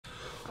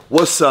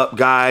What's up,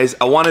 guys?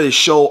 I wanted to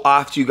show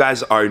off to you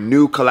guys our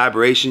new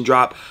collaboration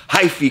drop,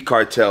 Hyphy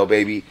Cartel,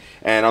 baby.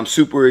 And I'm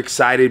super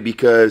excited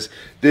because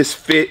this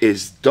fit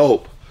is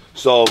dope.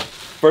 So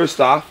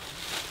first off,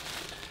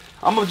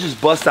 I'm gonna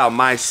just bust out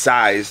my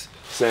size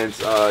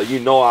since you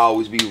know I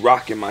always be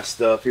rocking my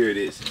stuff. Here it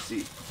is. You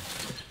see,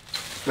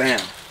 bam.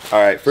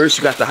 All right, first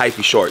you got the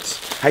Hyphy shorts,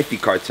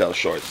 Hyphy Cartel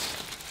shorts.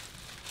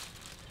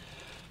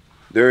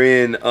 They're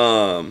in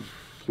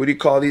what do you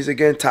call these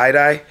again?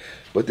 Tie-dye.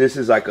 But this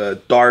is like a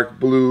dark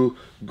blue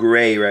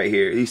gray right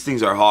here. These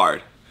things are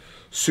hard,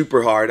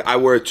 super hard. I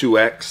wear a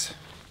 2X.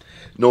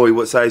 Noe,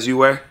 what size you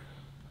wear?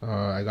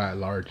 I got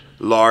large.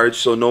 Large.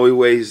 So Noe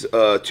weighs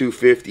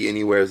 250 and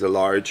he wears a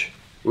large.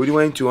 What are you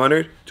weighing?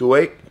 200?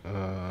 208?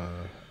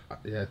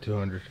 Yeah,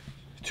 200.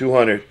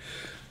 200.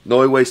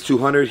 Noe weighs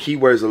 200. He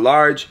wears a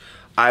large.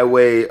 I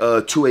weigh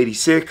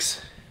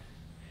 286,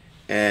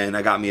 and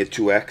I got me a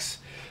 2X.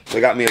 So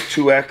I got me a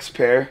 2X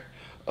pair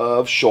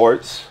of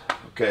shorts.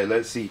 Okay,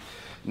 let's see.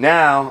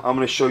 Now I'm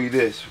gonna show you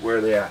this. Where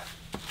are they at?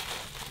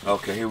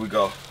 Okay, here we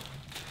go.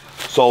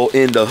 So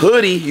in the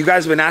hoodie, you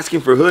guys have been asking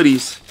for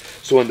hoodies.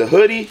 So in the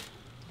hoodie,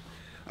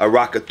 I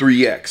rock a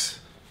 3X.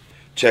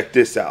 Check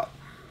this out.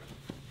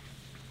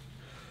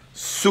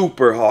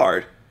 Super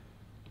hard.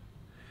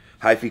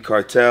 Hyphy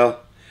Cartel.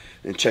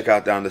 And check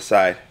out down the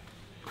side.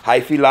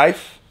 Hyphy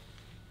Life.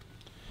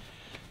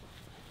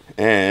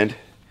 And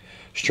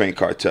Strength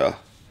Cartel.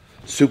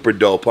 Super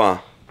dope, huh?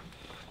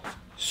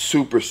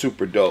 Super,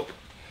 super dope.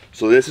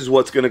 So this is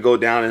what's gonna go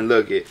down, and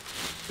look it.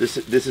 This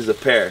is a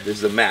pair. This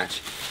is a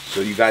match.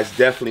 So you guys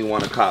definitely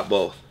want to cop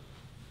both.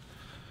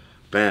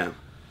 Bam.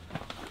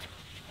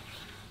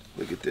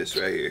 Look at this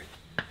right here.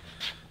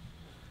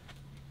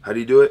 How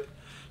do you do it?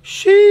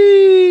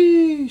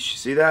 Sheesh.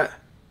 See that?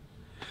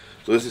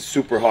 So this is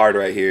super hard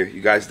right here.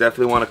 You guys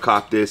definitely want to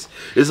cop this.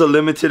 This is a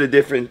limited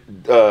edition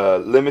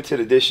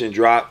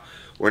drop.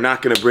 We're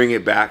not gonna bring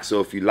it back.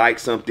 So if you like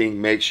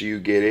something, make sure you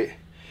get it.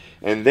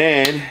 And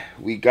then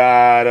we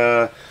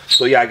got,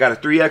 so yeah, I got a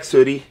 3X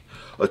hoodie,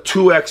 a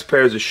 2X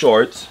pairs of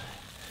shorts,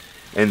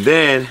 and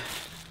then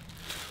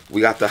we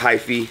got the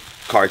Hyphy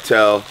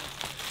Cartel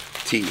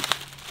tee.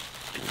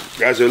 You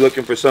guys are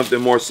looking for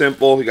something more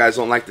simple. You guys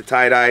don't like the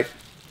tie-dye,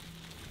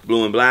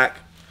 blue and black.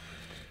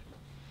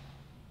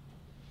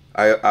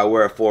 I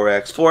wear a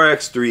 4X,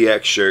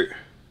 3X shirt.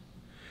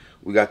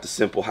 We got the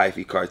simple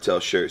Hyphy Cartel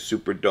shirt,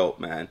 super dope,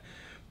 man.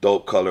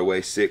 Dope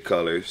colorway, sick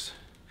colors.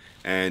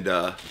 And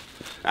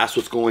that's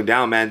what's going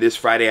down, man, this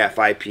Friday at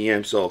 5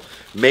 p.m. So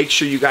make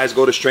sure you guys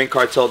go to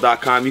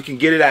strengthcartel.com. You can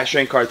get it at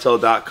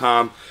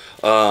strengthcartel.com.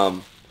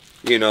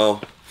 You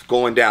know,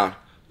 going down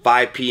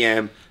 5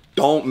 p.m.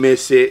 Don't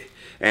miss it.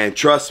 And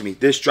trust me,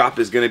 this drop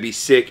is gonna be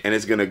sick and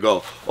it's gonna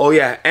go. Oh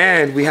yeah,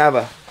 and we have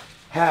a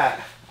hat.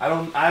 I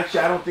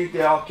don't think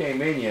they all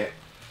came in yet,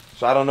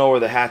 so I don't know where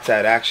the hat's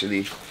at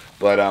actually.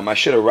 But I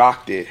should have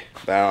rocked it,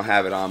 but I don't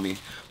have it on me.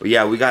 But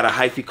yeah, we got a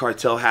Hyphy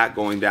Cartel hat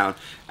going down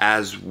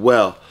as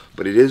well.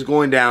 But it is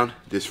going down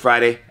this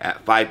Friday at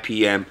 5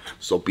 p.m.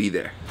 So be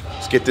there.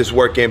 Let's get this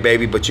work in,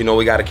 baby. But you know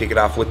we got to kick it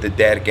off with the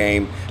dead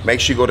game. Make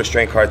sure you go to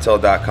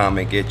strengthcartel.com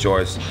and get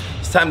yours.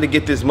 It's time to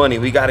get this money.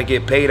 We got to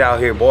get paid out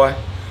here, boy.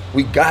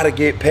 We got to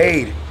get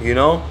paid, you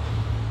know?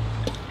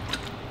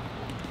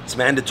 It's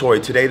mandatory.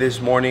 Today, this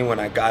morning, when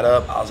I got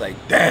up, I was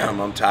like, damn,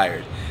 I'm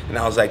tired. And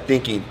I was like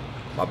thinking,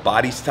 my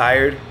body's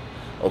tired.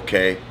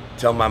 Okay,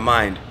 tell my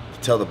mind to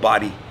tell the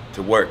body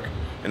to work.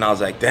 And I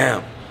was like,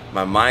 damn,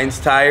 my mind's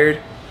tired.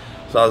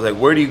 So I was like,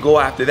 where do you go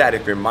after that?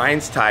 If your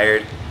mind's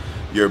tired,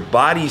 your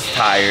body's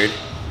tired,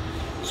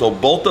 so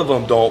both of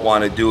them don't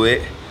want to do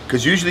it,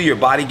 because usually your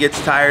body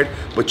gets tired,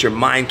 but your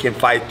mind can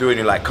fight through it, and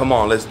you're like, come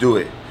on, let's do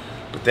it.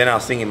 But then I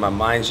was thinking my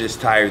mind's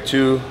just tired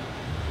too,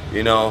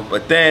 you know.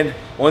 But then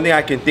one thing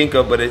I can think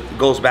of, but it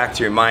goes back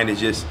to your mind, is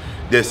just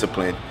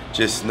discipline.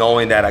 Just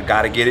knowing that I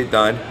gotta get it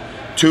done.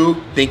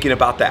 2, thinking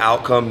about the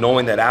outcome,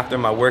 knowing that after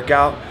my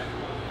workout,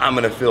 I'm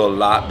gonna feel a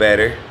lot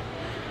better.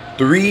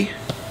 3,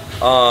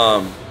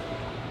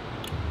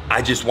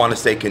 I just wanna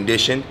stay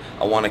conditioned.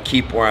 I wanna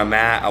keep where I'm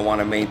at. I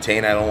wanna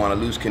maintain, I don't wanna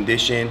lose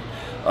condition.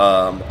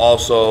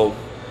 Also,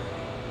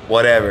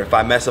 whatever, if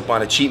I mess up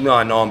on a cheat meal,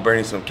 I know I'm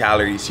burning some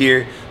calories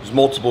here. There's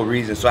multiple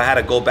reasons, so I had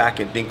to go back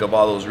and think of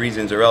all those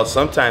reasons, or else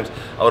sometimes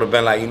I would have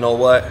been like, you know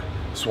what,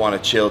 just want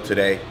to chill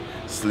today,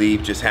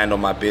 sleep, just handle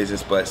my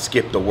business, but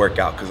skip the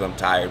workout because I'm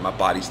tired, my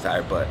body's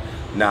tired. But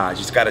nah,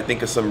 just got to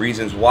think of some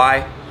reasons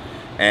why,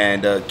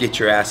 and get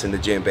your ass in the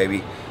gym,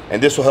 baby.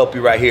 And this will help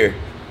you right here.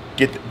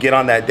 Get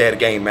on that dead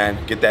game,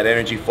 man. Get that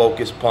energy,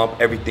 focus, pump,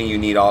 everything you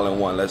need all in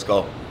one. Let's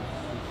go.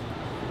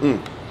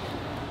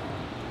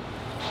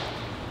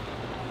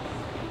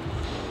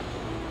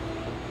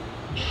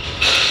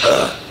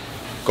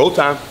 Go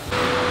time.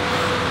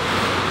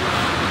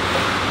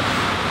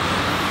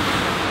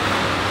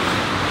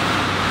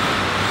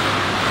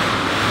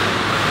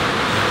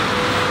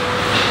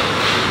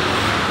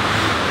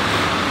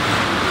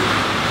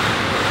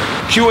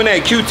 Q&A,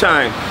 Q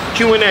time.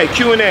 Q&A,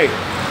 Q&A.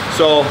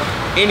 So,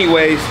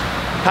 anyways,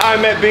 how I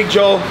met Big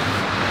Joe,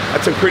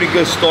 that's a pretty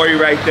good story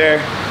right there.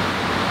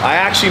 I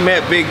actually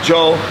met Big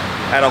Joe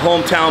at a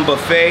hometown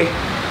buffet.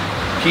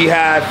 He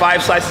had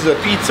 5 slices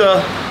of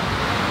pizza,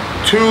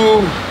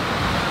 2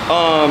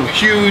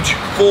 huge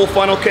full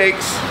funnel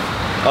cakes,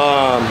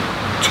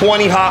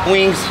 20 hot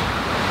wings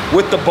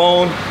with the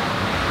bone,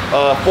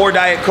 4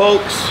 Diet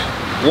Cokes,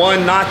 1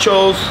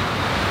 nachos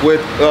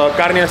with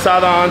carne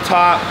asada on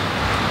top,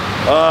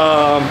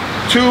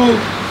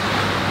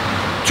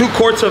 2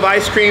 quarts of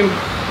ice cream,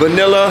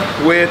 vanilla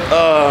with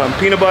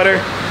peanut butter,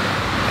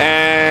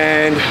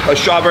 and a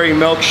strawberry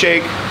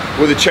milkshake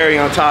with a cherry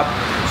on top.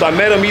 So I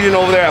met him eating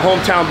over there at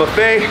Hometown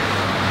Buffet.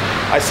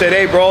 I said,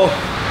 hey bro,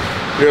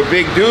 you're a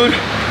big dude,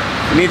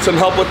 you need some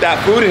help with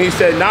that food? And he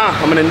said, nah,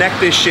 I'm gonna neck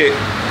this shit.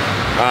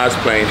 I was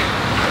playing.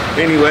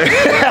 Anyway,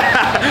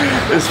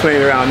 just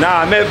playing around.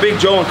 Nah, I met Big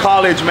Joe in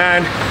college,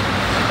 man.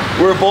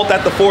 We were both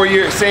at the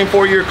same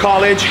 4-year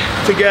college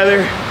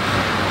together.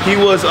 He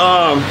was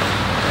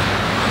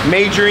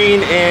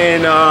majoring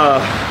in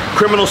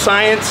criminal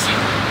science,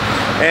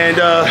 and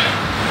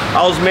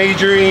I was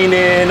majoring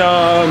in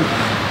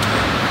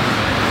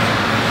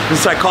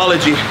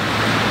psychology.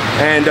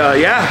 And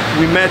yeah,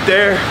 we met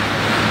there.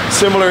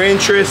 Similar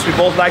interests. We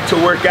both like to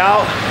work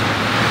out,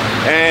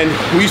 and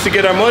we used to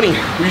get our money.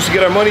 We used to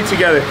get our money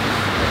together.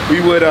 We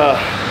would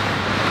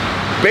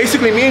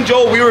basically, me and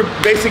Joe, we were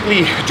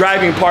basically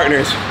driving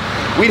partners.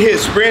 We'd hit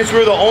sprints. We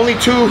were the only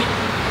 2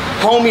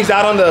 homies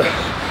out on the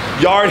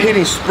yard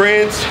hitting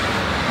sprints.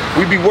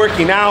 We'd be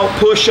working out,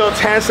 push-ups,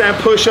 handstand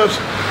push-ups,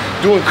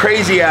 doing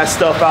crazy ass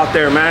stuff out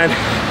there, man.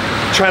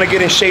 Trying to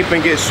get in shape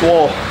and get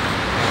swole.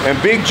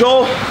 And Big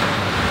Joe,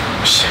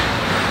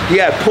 he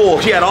had pool,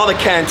 he had all the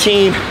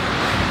canteen,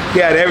 he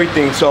had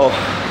everything. So,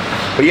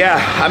 but yeah,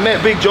 I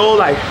met Big Joe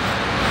like,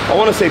 I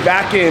want to say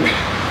back in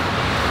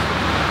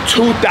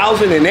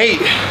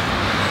 2008.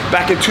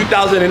 Back in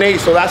 2008,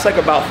 so that's like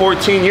about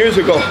 14 years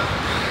ago.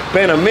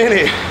 Been a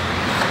minute,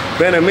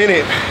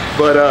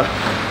 but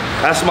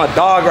that's my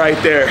dog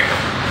right there.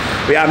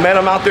 But yeah, I met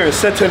him out there in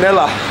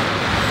Centinela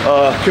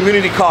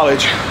Community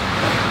College.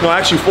 No,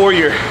 actually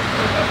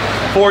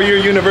 4-year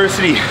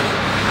university,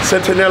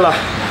 Centinela.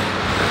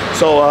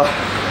 So,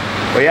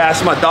 but yeah,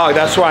 that's my dog.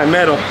 That's where I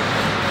met him.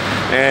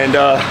 And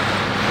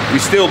we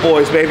still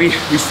boys, baby.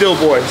 We still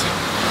boys.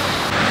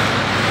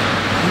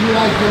 Do you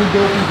like Young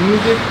Dopey's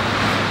music?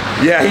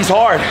 Yeah, he's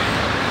hard.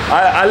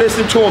 I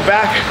listened to him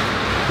back.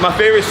 My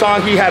favorite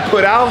song he had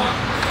put out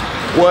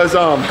was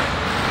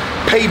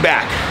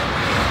Payback.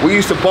 We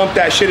used to bump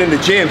that shit in the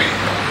gym,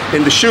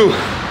 in the shoe.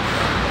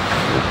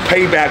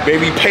 Payback,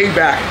 baby,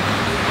 Payback.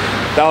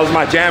 That was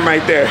my jam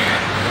right there.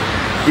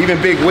 Even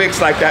Big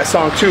Wicks like that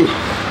song too.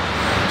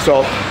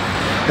 So,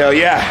 hell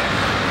yeah.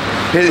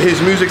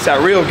 His music's that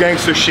real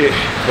gangster shit,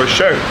 for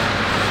sure.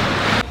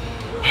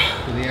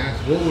 So they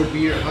asked, what would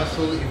be your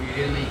hustle if you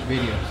didn't make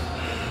videos?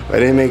 If I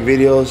didn't make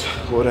videos,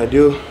 what would I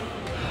do?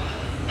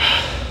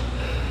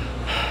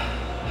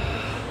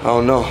 I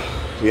don't know,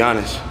 to be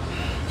honest.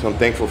 So I'm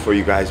thankful for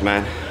you guys,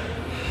 man.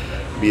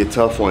 Be a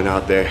tough one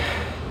out there.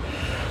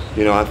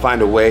 You know, I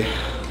find a way,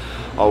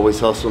 always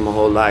hustle my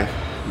whole life,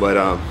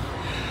 but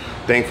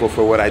thankful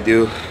for what I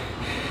do.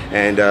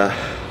 And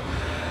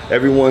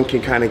everyone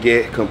can kind of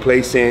get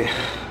complacent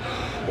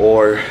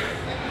or,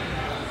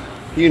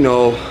 you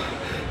know,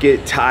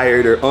 get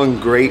tired or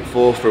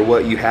ungrateful for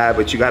what you have,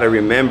 but you got to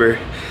remember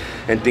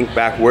and think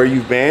back where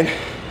you've been.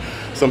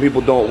 Some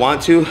people don't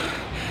want to.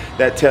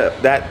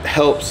 That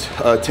helps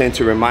tend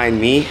to remind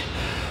me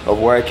of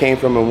where I came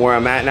from and where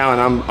I'm at now.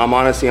 And I'm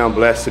honestly, I'm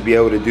blessed to be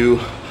able to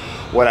do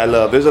what I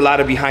love. There's a lot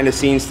of behind the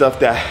scenes stuff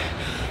that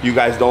you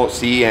guys don't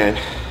see, and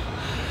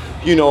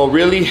you know,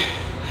 really,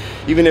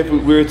 even if we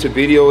were to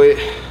video it,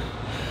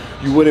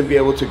 you wouldn't be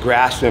able to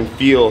grasp and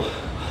feel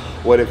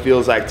what it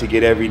feels like to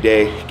get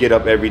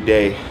up every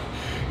day,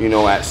 you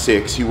know, at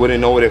 6. You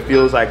wouldn't know what it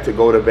feels like to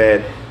go to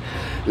bed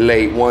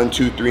late, 1,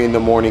 2, 3 in the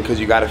morning, because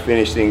you got to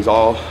finish things.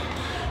 All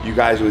you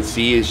guys would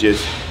see is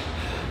just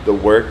the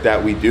work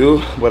that we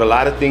do, but a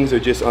lot of things are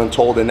just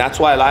untold. And that's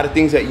why a lot of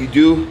things that you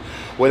do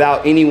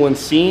without anyone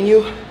seeing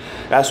you,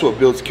 that's what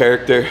builds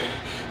character,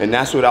 and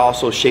that's what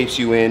also shapes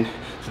you in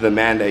to the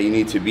man that you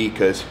need to be,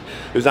 because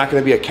there's not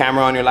going to be a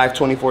camera on your life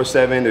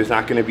 24/7. There's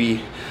not going to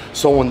be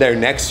someone there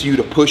next to you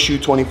to push you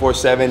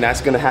 24/7. That's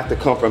going to have to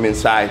come from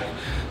inside.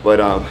 But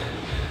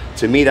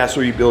to me, that's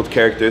where you build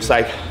character. It's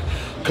like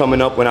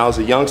coming up when I was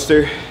a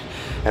youngster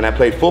and I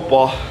played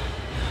football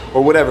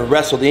or whatever,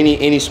 wrestled,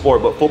 any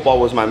sport, but football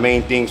was my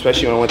main thing,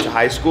 especially when I went to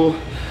high school.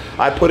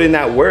 I put in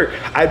that work.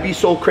 I'd be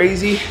so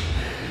crazy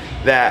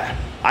that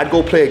I'd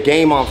go play a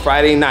game on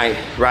Friday night,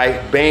 right?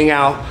 Bang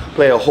out,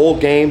 play a whole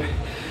game,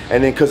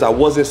 and then because I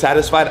wasn't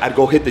satisfied, I'd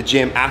go hit the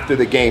gym after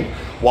the game.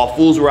 While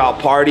fools were out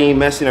partying,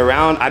 messing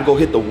around, I'd go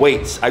hit the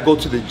weights. I'd go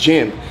to the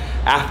gym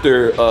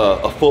after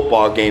a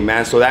football game,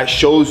 man. So that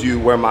shows you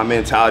where my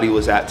mentality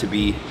was at to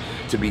be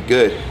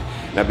good.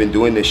 And I've been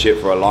doing this shit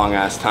for a long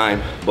ass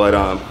time. But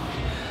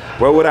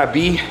where would I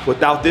be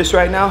without this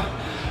right now?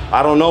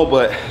 I don't know,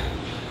 but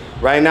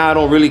right now I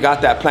don't really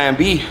got that plan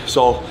B.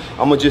 So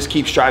I'm gonna just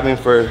keep striving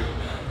for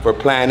for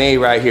plan A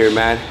right here,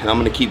 man. And I'm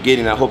gonna keep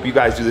getting. I hope you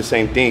guys do the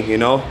same thing, you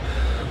know?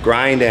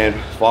 Grind and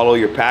follow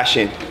your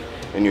passion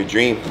and your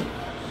dream.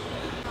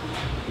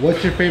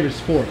 What's your favorite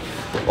sport?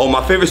 Oh,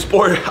 my favorite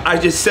sport, I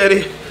just said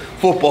it,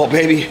 football,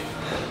 baby.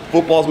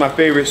 Football's my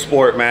favorite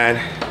sport, man.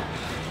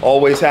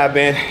 Always have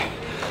been.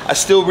 I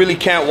still really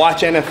can't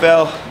watch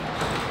NFL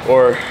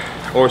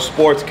or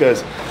sports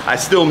because I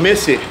still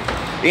miss it.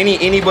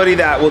 Anybody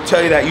that will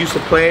tell you that used to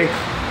play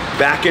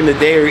back in the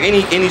day or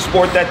any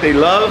sport that they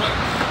love,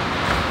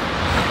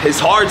 it's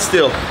hard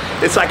still.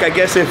 It's like, I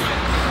guess if,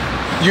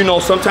 you know,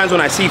 sometimes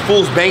when I see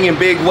fools banging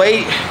big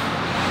weight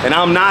and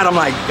I'm not, I'm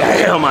like,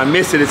 damn, I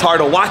miss it. It's hard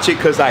to watch it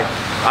because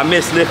I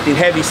miss lifting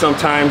heavy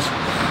sometimes.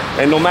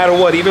 And no matter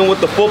what, even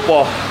with the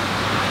football,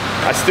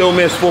 I still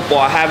miss football.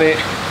 I haven't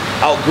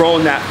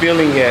outgrown that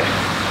feeling yet.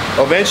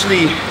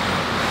 Eventually,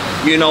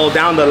 you know,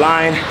 down the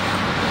line,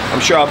 I'm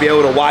sure I'll be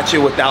able to watch it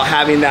without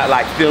having that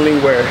like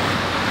feeling where,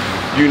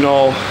 you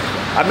know,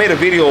 I made a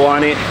video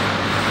on it,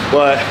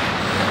 but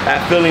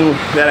that feeling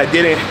that I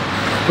didn't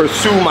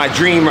pursue my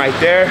dream right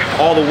there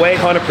all the way,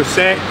 100%,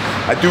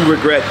 I do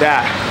regret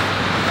that,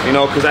 you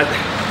know, because I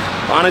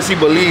honestly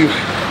believe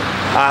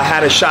I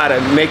had a shot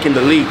at making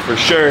the league for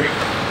sure.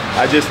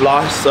 I just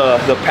lost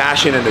the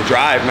passion and the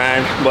drive,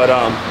 man. But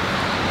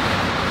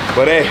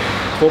hey,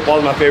 football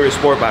is my favorite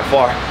sport by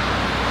far.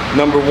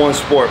 #1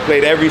 sport.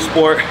 Played every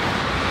sport,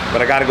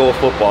 but I gotta go with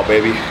football,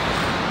 baby.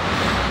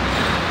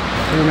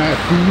 Do you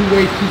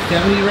weigh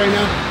 270 right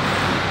now?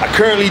 I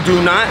currently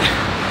do not.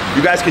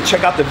 You guys can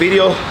check out the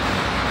video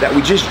that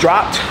we just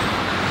dropped.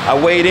 I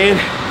weighed in,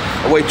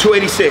 I weighed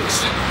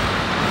 286.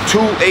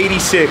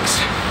 286.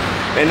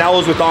 And that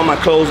was with all my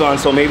clothes on,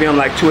 so maybe I'm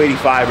like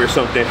 285 or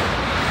something.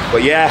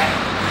 But yeah,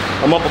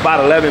 I'm up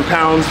about 11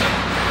 pounds.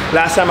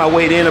 Last time I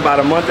weighed in about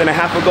a month and a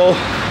half ago,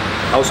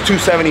 I was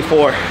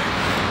 274.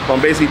 So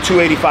I'm basically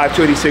 285,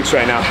 286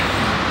 right now.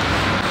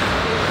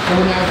 So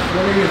now,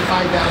 what are your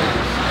 5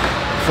 values?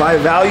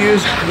 5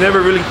 values? I've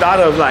never really thought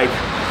of like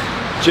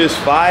just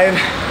 5,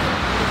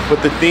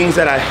 but the things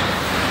that I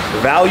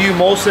value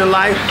most in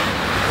life,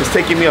 it's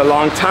taking me a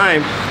long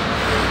time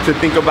to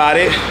think about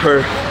it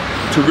or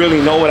to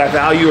really know what I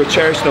value or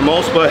cherish the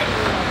most. But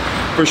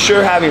for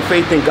sure, having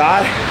faith in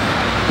God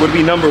would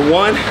be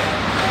 #1.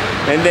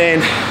 And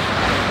then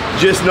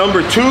just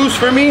 #2s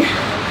for me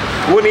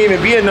wouldn't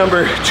even be a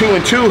number 2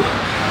 and 2,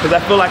 because I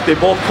feel like they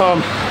both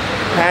come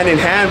hand in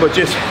hand, but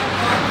just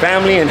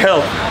family and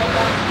health.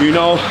 You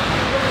know,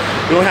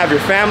 you don't have your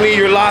family,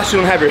 you're lost. You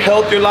don't have your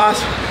health, you're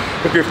lost.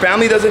 If your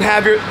family doesn't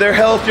have their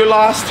health, you're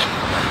lost.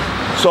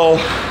 So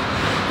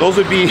those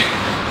would be,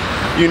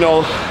 you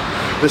know,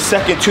 the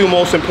second 2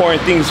 most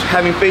important things.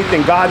 Having faith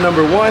in God,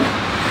 #1,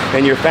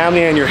 and your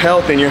family and your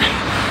health and your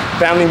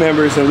family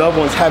members and loved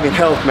ones having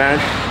health, man.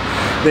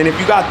 Then if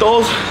you got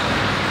those,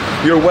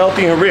 you're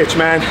wealthy and rich,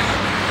 man,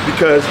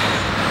 because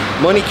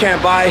money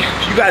can't buy,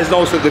 you guys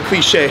know the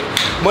cliche,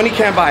 money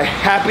can't buy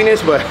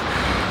happiness, but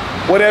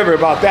whatever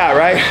about that,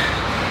 right?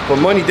 But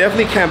money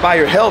definitely can't buy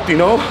your health, you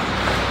know?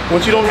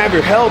 Once you don't have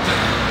your health,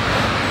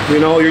 you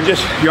know,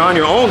 you're on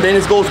your own. Then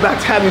it goes back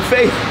to having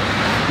faith,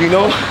 you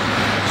know?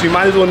 So you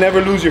might as well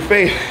never lose your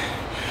faith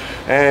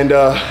and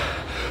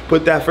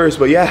put that first.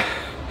 But yeah,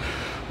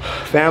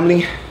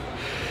 family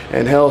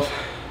and health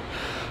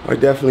are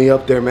definitely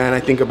up there, man. I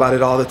think about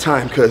it all the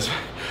time because,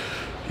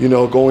 you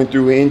know, going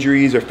through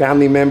injuries or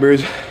family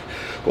members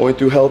going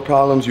through health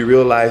problems, you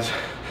realize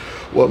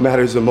what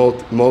matters the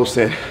most,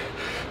 and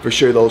for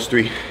sure those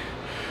 3,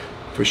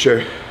 for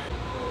sure.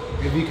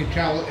 If you could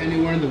travel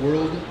anywhere in the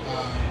world,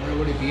 where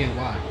would it be and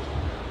why?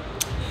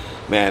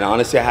 Man,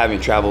 honestly, I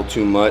haven't traveled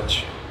too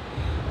much.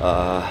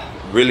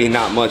 Really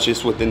not much,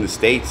 just within the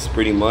States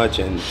pretty much,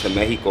 and to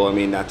Mexico. I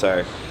mean, that's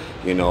our,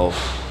 you know,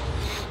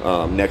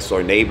 next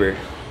door neighbor.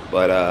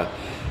 But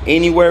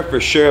anywhere for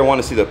sure, I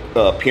want to see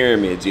the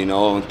pyramids, you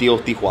know,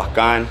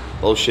 Teotihuacan.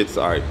 Those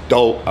shits are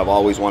dope. I've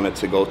always wanted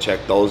to go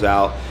check those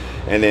out.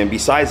 And then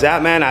besides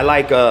that, man, I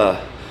like the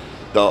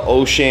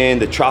ocean,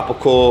 the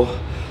tropical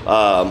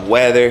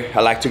weather.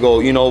 I like to go,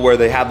 you know, where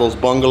they have those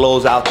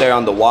bungalows out there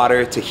on the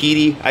water.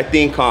 Tahiti, I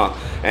think, huh?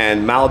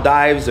 And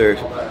Maldives.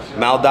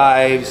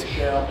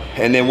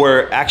 And then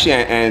where actually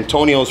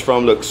Antonio's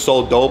from looks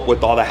so dope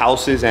with all the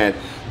houses and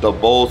the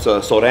boats,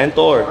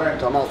 Sorrento or?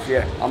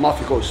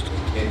 Amalfi Coast.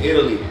 In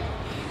Italy.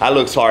 That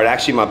looks hard.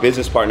 Actually, my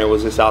business partner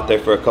was just out there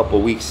for a couple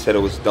of weeks, said it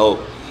was dope.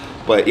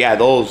 But yeah,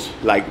 those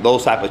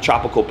type of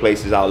tropical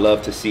places I would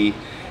love to see.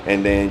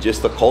 And then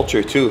just the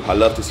culture too. I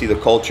love to see the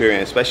culture,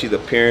 and especially the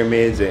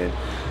pyramids and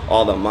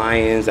all the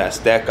Mayans,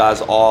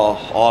 Aztecas, all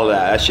of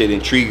that. That shit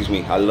intrigues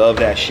me. I love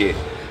that shit.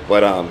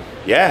 But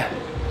yeah.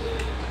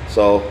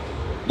 So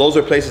those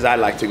are places I'd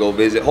like to go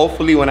visit.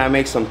 Hopefully when I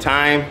make some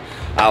time,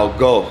 I'll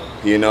go,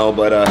 you know,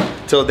 but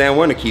till then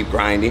we're gonna keep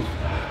grinding.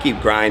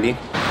 Keep grinding.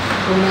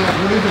 So now,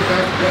 what is the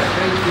best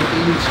place for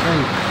gaining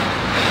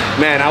strength?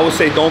 Man, I would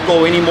say don't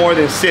go any more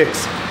than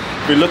 6.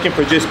 If you're looking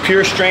for just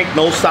pure strength,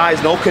 no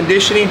size, no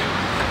conditioning,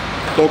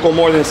 don't go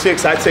more than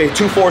 6. I'd say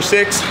 2, 4,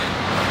 6.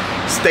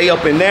 Stay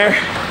up in there.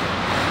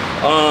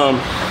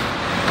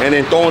 and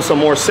then throwing some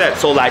more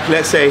sets. So like,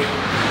 let's say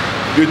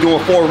you're doing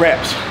 4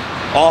 reps,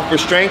 all for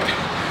strength,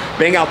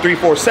 bang out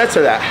 3-4 sets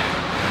of that,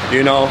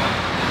 you know?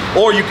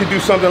 Or you could do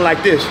something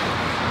like this,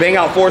 bang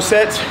out 4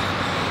 sets,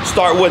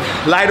 start with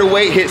lighter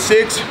weight, hit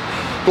 6,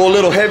 go a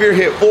little heavier,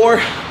 hit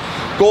 4,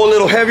 go a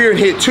little heavier and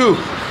hit 2.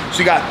 So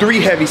you got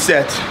 3 heavy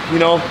sets, you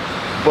know?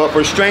 But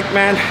for strength,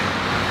 man,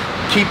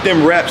 keep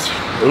them reps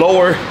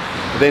lower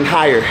than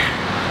higher.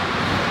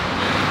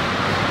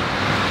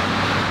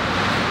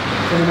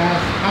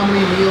 How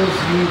many meals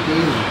do you eat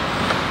daily?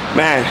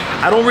 Man,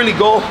 I don't really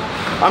go,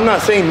 I'm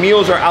not saying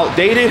meals are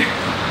outdated,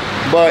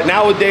 but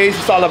nowadays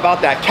it's all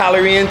about that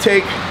calorie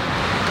intake.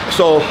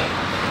 So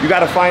you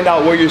gotta find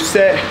out where your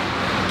set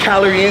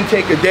calorie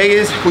intake a day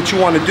is, what you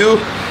wanna do,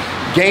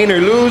 gain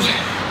or lose,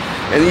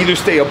 and either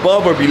stay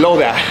above or below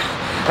that.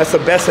 That's the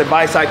best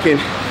advice I can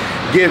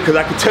give, because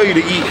I can tell you to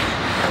eat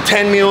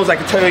 10 meals, I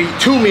can tell you to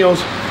eat 2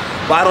 meals,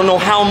 but I don't know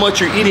how much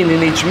you're eating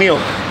in each meal,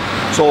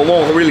 so it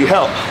won't really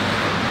help. Is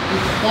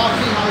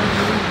boxing hard to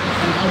do,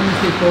 and how do you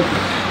stay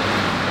focused?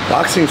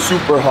 Boxing's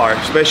super hard,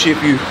 especially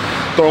if you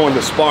throw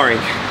into sparring.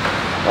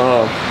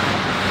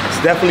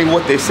 It's definitely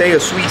what they say, a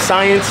sweet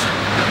science.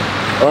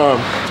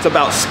 It's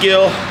about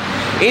skill.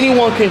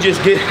 Anyone can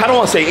just get, I don't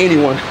want to say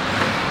anyone,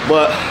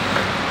 but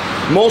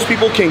most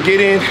people can get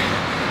in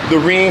the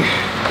ring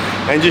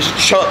and just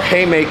chuck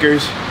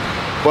haymakers.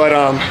 But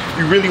if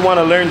you really want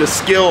to learn the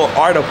skill or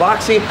art of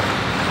boxing,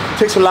 it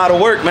takes a lot of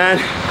work, man.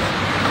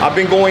 I've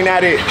been going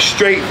at it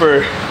straight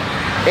for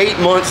 8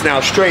 months now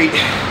straight,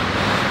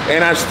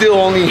 and I'm still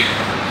only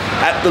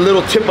at the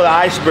little tip of the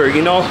iceberg,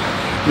 you know,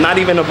 not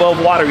even above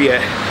water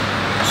yet.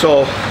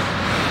 So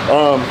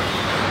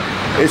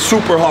it's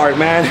super hard,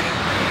 man.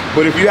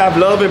 But if you have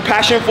love and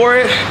passion for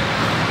it,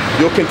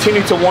 you'll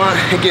continue to want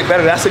to get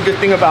better. That's a good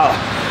thing about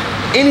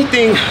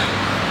anything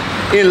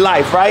in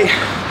life, right?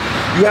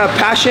 You have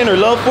passion or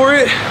love for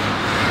it,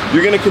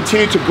 you're gonna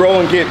continue to grow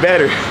and get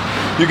better.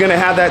 You're gonna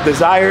have that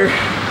desire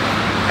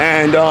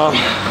and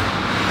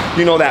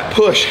you know, that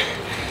push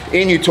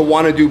in you to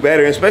want to do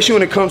better, especially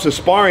when it comes to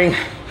sparring.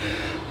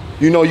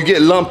 You know, you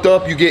get lumped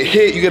up, you get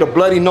hit, you get a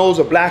bloody nose,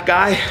 a black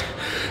eye,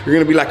 you're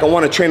gonna be like, I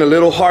want to train a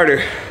little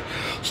harder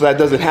so that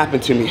doesn't happen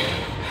to me.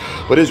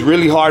 But it's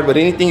really hard, but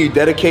anything you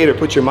dedicate or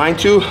put your mind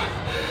to,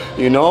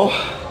 you know,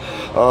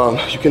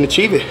 you can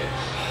achieve it.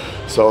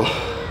 So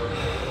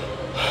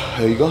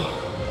there you go.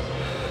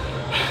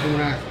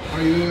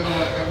 Are you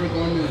ever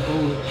going to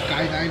go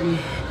skydiving?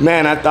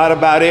 Man, I thought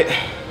about it.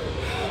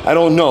 I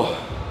don't know.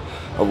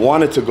 I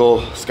wanted to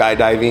go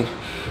skydiving.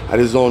 I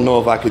just don't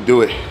know if I could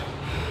do it.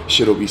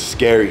 Shit'll be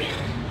scary.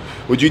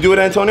 Would you do it,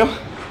 Antonio?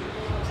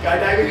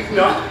 Skydiving?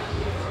 No?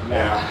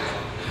 Nah.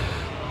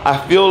 I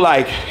feel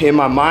like in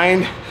my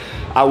mind,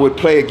 I would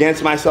play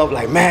against myself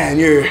like, man,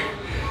 you're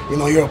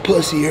a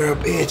pussy, you're a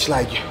bitch,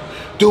 like,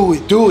 do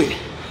it.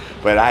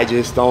 But I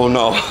just don't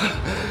know.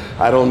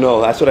 I don't know.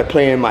 That's what I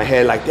play in my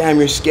head, like, damn,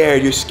 you're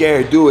scared,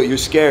 do it, you're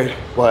scared.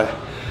 But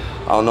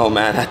I don't know,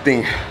 man. I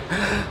think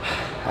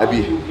I'd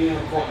be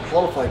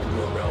qualified to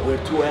do it, bro.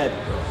 We're too heavy,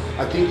 bro.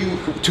 I think you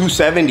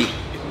 270.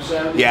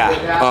 270? Yeah.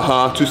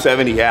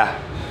 270. Yeah.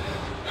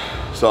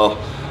 So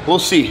we'll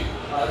see.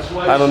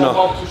 I don't know.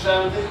 Above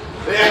 270?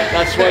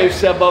 That's why you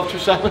said above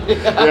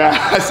 270?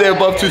 Yeah, I said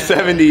above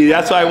 270.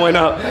 That's why I went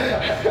up.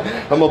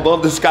 I'm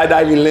above the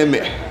skydiving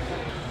limit.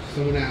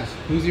 Someone asked,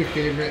 who's your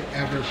favorite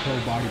ever pro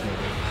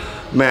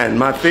bodybuilder? Man,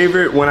 my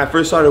favorite, when I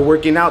first started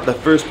working out, the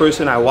first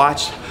person I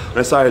watched when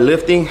I started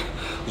lifting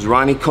was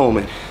Ronnie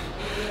Coleman.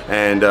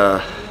 And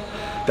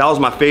that was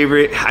my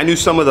favorite. I knew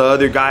some of the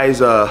other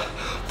guys,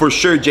 for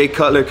sure Jay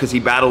Cutler, because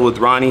he battled with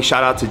Ronnie.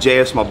 Shout out to Jay,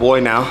 that's my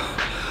boy now.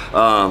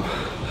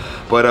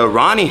 But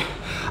Ronnie,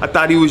 I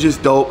thought he was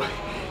just dope.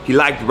 He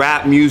liked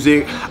rap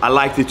music. I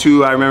liked it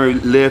too. I remember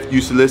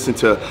used to listen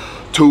to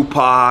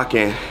Tupac,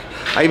 and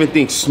I even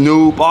think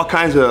Snoop, all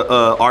kinds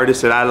of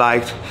artists that I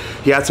liked.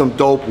 He had some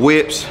dope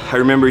whips. I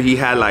remember he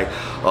had like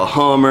a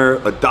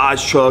Hummer, a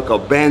Dodge truck, a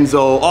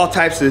Benzo, all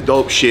types of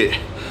dope shit.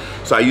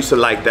 So I used to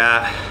like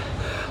that.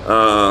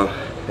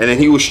 And then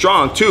he was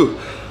strong too.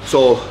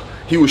 So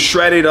he was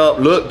shredded up,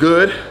 looked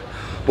good,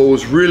 but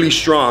was really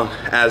strong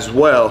as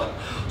well.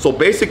 So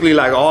basically,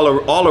 like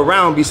all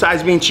around,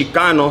 besides being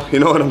Chicano, you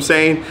know what I'm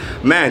saying?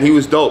 Man, he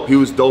was dope. He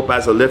was dope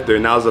as a lifter,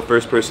 and that was the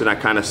first person I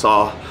kind of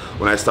saw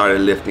when I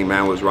started lifting,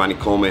 man, was Ronnie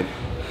Coleman.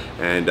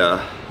 And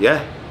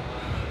yeah,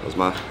 that was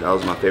my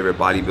favorite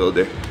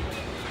bodybuilder.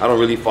 I don't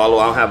really follow,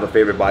 I don't have a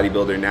favorite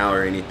bodybuilder now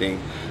or anything,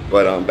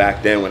 but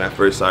back then when I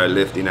first started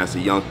lifting as a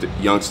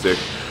youngster,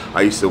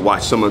 I used to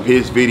watch some of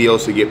his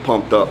videos to get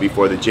pumped up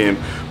before the gym.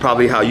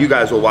 Probably how you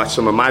guys will watch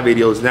some of my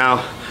videos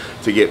now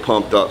to get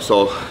pumped up.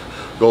 So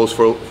goes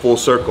for full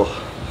circle.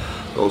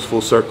 Goes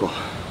full circle. All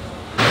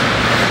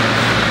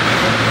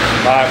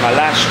right, my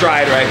last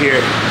stride right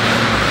here.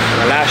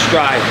 My last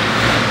stride. I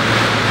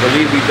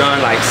believe we've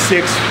done like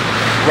 6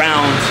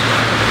 rounds.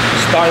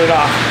 Started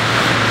off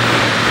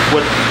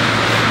with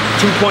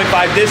 2.5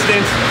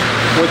 distance,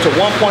 went to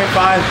 1.5.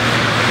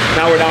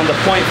 Now we're down to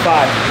 0.5.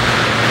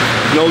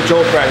 No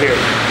joke right here.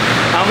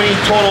 how many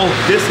total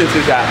distance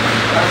is that?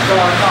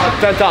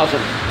 That's 10,000. 10,000?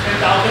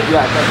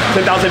 Yeah,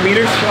 10,000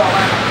 meters?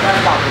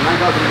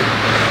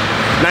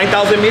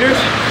 9,000 meters?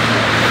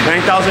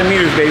 9,000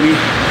 meters, baby.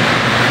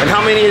 And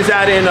how many is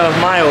that in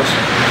miles?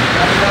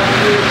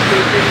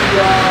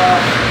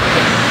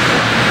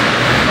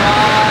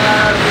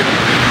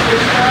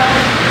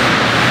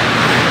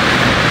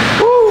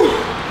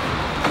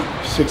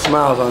 6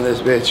 miles on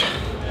this bitch.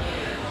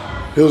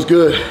 Feels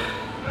good.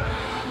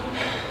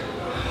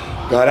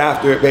 Got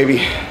after it,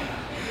 baby.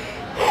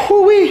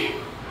 Woo-wee.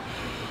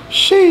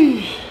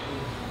 Sheesh.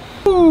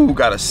 Ooh,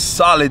 got a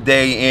solid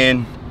day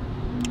in.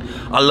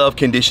 I love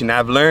conditioning.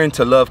 I've learned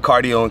to love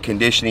cardio and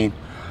conditioning.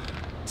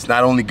 It's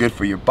not only good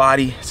for your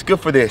body, it's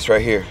good for this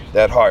right here,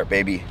 that heart,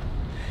 baby.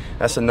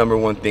 That's the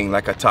 #1 thing,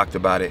 like I talked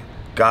about it.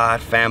 God,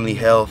 family,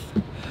 health.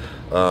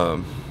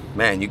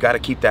 Man, you gotta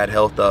keep that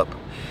health up.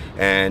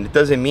 And it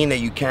doesn't mean that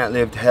you can't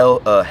live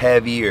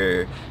heavy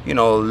or, you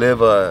know,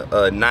 live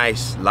a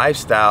nice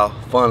lifestyle,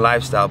 fun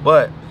lifestyle,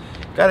 but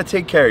you gotta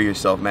take care of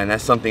yourself, man.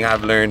 That's something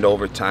I've learned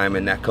over time,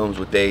 and that comes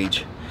with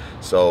age.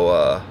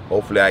 So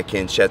hopefully I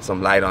can shed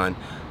some light on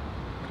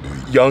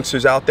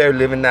youngsters out there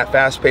living that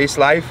fast-paced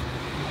life,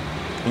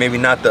 maybe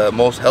not the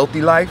most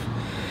healthy life,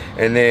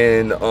 and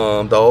then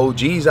the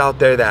OGs out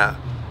there that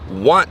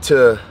want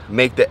to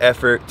make the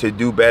effort to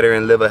do better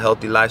and live a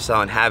healthy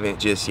lifestyle and haven't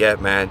just yet,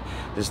 man.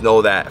 Just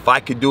know that if I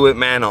could do it,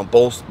 man, on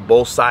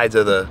both sides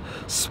of the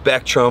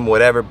spectrum,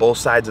 whatever, both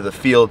sides of the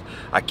field,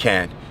 I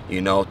can. You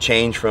know,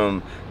 change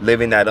from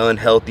living that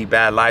unhealthy,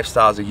 bad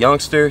lifestyle as a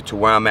youngster to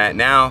where I'm at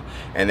now,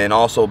 and then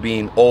also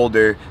being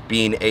older,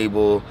 being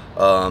able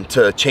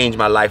to change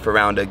my life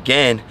around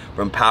again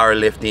from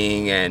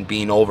powerlifting and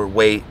being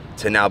overweight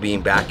to now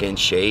being back in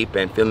shape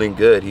and feeling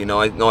good. You know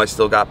I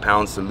still got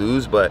pounds to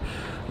lose, but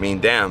I mean,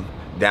 damn,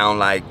 down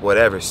like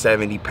whatever,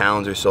 70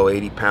 pounds or so,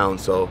 80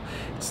 pounds. So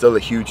it's still a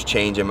huge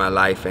change in my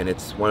life, and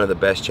it's one of the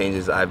best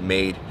changes I've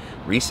made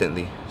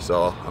recently.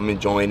 So I'm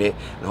enjoying it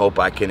and hope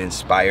I can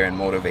inspire and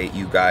motivate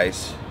you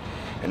guys.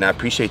 And I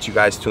appreciate you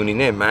guys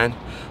tuning in, man.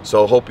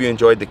 So hope you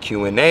enjoyed the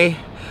Q&A.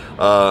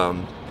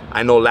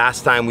 I know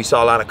last time we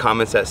saw a lot of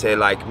comments that say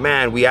like,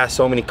 man, we asked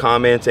so many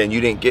comments and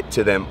you didn't get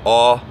to them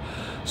all.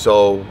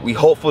 So we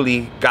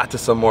hopefully got to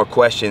some more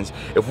questions.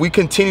 If we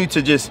continue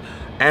to just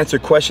answer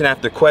question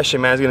after question,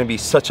 man, it's gonna be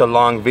such a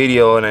long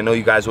video, and I know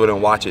you guys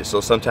wouldn't watch it,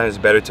 so sometimes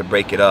it's better to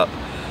break it up.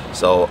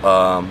 So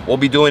we'll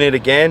be doing it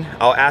again.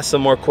 I'll ask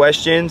some more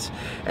questions,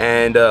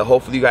 and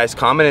hopefully you guys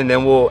comment, and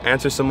then we'll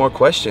answer some more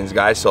questions,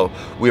 guys. So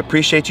we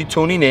appreciate you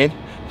tuning in.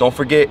 Don't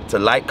forget to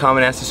like,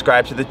 comment, and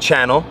subscribe to the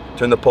channel.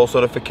 Turn the post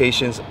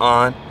notifications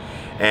on,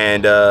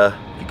 and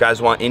if you guys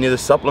want any of the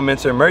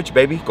supplements or merch,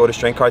 baby, go to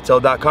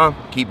strengthcartel.com.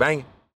 Keep banging.